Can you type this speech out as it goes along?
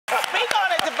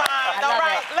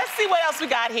what else we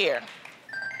got here.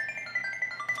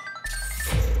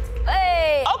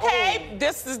 Hey. Okay,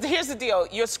 here's the deal.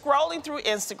 You're scrolling through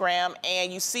Instagram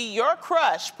and you see your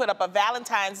crush put up a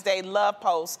Valentine's Day love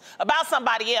post about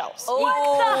somebody else.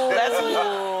 What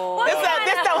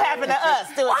This don't happen to us,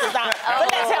 do it, design.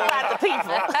 But let's help out the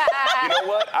people. You know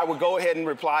what? I would go ahead and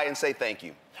reply and say thank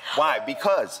you. Why?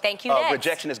 Because thank you,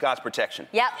 rejection is God's protection.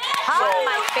 Yep. So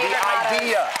My favorite the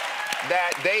idea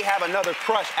that they have another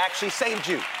crush actually saved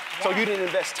you. So you didn't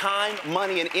invest time,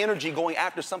 money, and energy going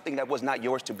after something that was not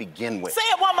yours to begin with. Say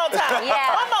it one more time.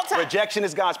 One more time. Rejection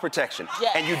is God's protection. Yeah.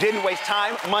 And you didn't waste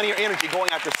time, money, or energy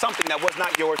going after something that was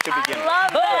not yours to begin with. I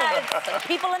love that. For the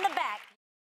people in the back.